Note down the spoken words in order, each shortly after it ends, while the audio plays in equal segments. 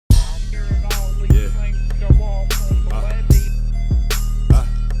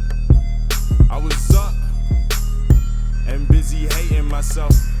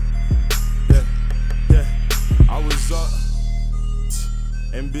myself. Yeah, yeah. I was up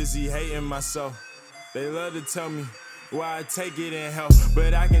and busy hating myself. They love to tell me why I take it in help,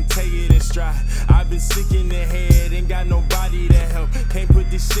 but I can take it in stride. I've been sick in the head, ain't got nobody to help. Can't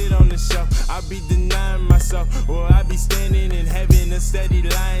put this shit on the shelf. I be denying myself, or I be standing in heaven, a steady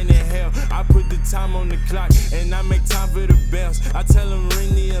lying in hell. I put the time on the clock, and I make time for the bells. I tell them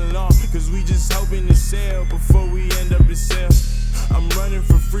ring the alarm, cause we just hoping to sell before we end up in sales. I'm running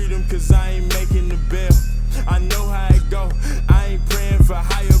for freedom, cause I ain't making the bail. I know how it go, I ain't praying for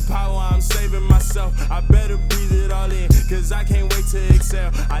higher power, I'm saving myself. I better breathe it all in, cause I can't wait to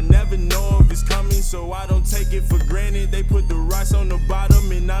exhale. I never know if it's coming, so I don't take it for granted. They put the rice on the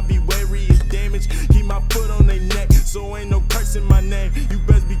bottom, and I be wary of damage. Keep my foot on their neck, so ain't no cursing my name. You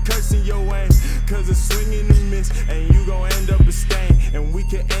best be cursing your aim, cause a swing and a miss, and you gon' end up a stain, and we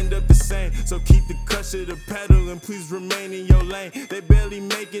can end up the same. So keep the clutch of the pedal, and please remain in your lane. They barely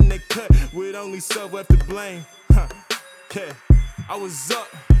making the cut, with only self left to blame. Yeah, I was up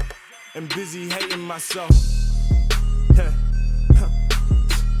and busy hating myself. Yeah.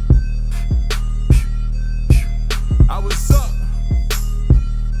 I was up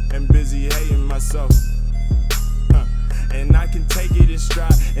and busy hating myself. And I can take it in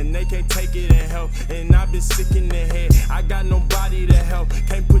stride, and they can't take it in help. And I've been sick in the head, I got nobody to help.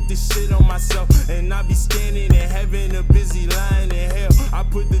 Can't put this shit on myself, and I be standing in heaven, a busy lying in hell. I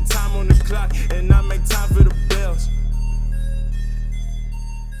put the time on the clock, and I make time for the bells.